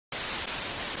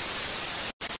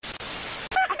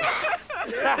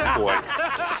Boy,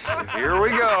 here we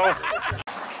go.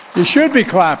 You should be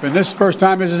clapping. This is the first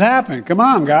time this has happened. Come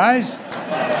on, guys.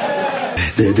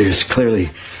 There's clearly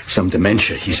some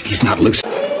dementia. He's not lucid.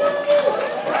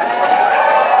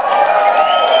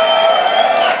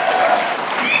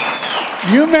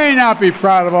 You may not be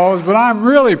proud of all this, but I'm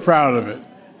really proud of it.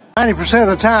 90% of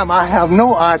the time, I have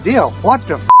no idea what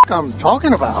the f*** I'm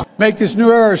talking about. Make this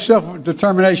new era of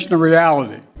self-determination a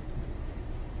reality.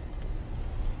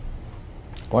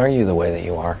 Why are you the way that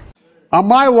you are? On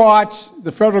my watch,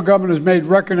 the federal government has made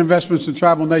record investments in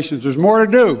tribal nations. There's more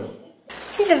to do.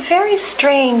 He's a very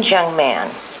strange young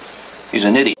man. He's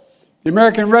an idiot. The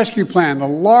American Rescue Plan, the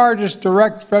largest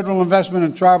direct federal investment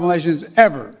in tribal nations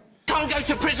ever. Can't go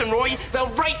to prison, Roy. They'll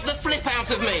rape the flip out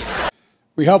of me.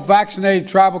 We helped vaccinate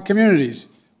tribal communities.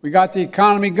 We got the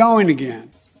economy going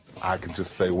again. I can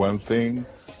just say one thing: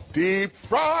 deep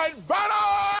fried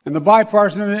butter! And the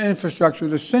bipartisan infrastructure,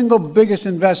 the single biggest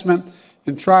investment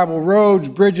in tribal roads,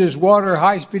 bridges, water,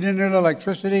 high-speed internet,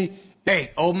 electricity.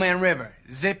 Hey, Old Man River,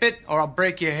 zip it or I'll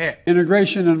break your hip.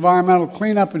 Integration, environmental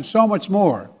cleanup, and so much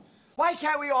more. Why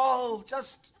can't we all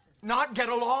just not get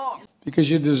along? Because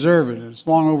you deserve it. It's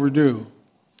long overdue.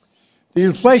 The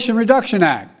Inflation Reduction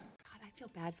Act. God, I feel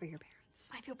bad for your parents.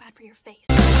 I feel bad for your face.